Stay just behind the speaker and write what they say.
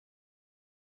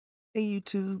Hey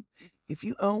YouTube, if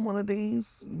you own one of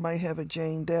these, you might have a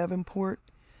Jane Davenport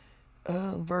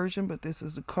version, but this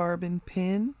is a carbon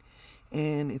pen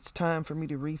and it's time for me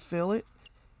to refill it.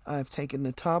 I've taken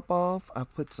the top off, I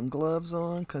put some gloves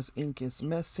on because ink is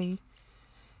messy,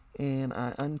 and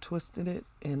I untwisted it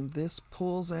and this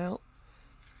pulls out.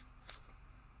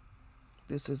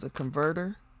 This is a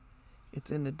converter. It's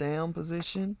in the down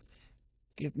position.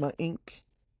 Give my ink,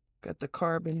 got the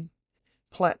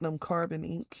platinum carbon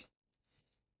ink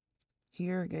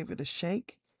here, gave it a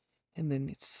shake. And then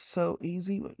it's so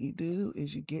easy. What you do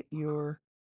is you get your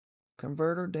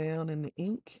converter down in the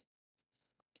ink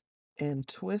and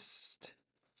twist.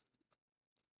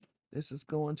 This is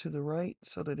going to the right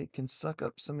so that it can suck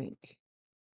up some ink.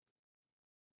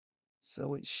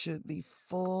 So it should be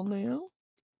full now.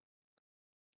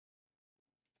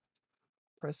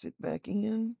 Press it back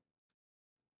in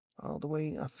all the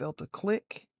way. I felt a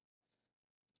click.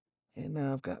 And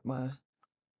now I've got my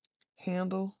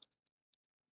handle.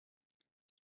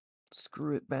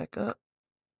 Screw it back up.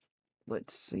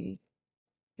 Let's see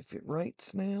if it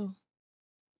writes now.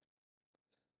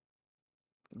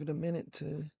 Give it a minute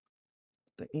to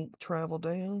the ink travel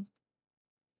down.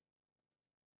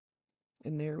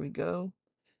 And there we go.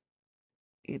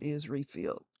 It is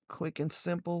refilled. Quick and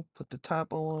simple. Put the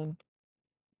top on.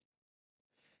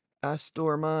 I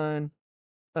store mine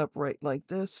upright like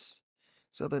this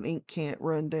so that ink can't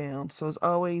run down. So as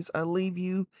always, I leave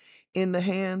you in the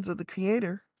hands of the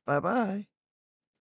creator. Bye bye.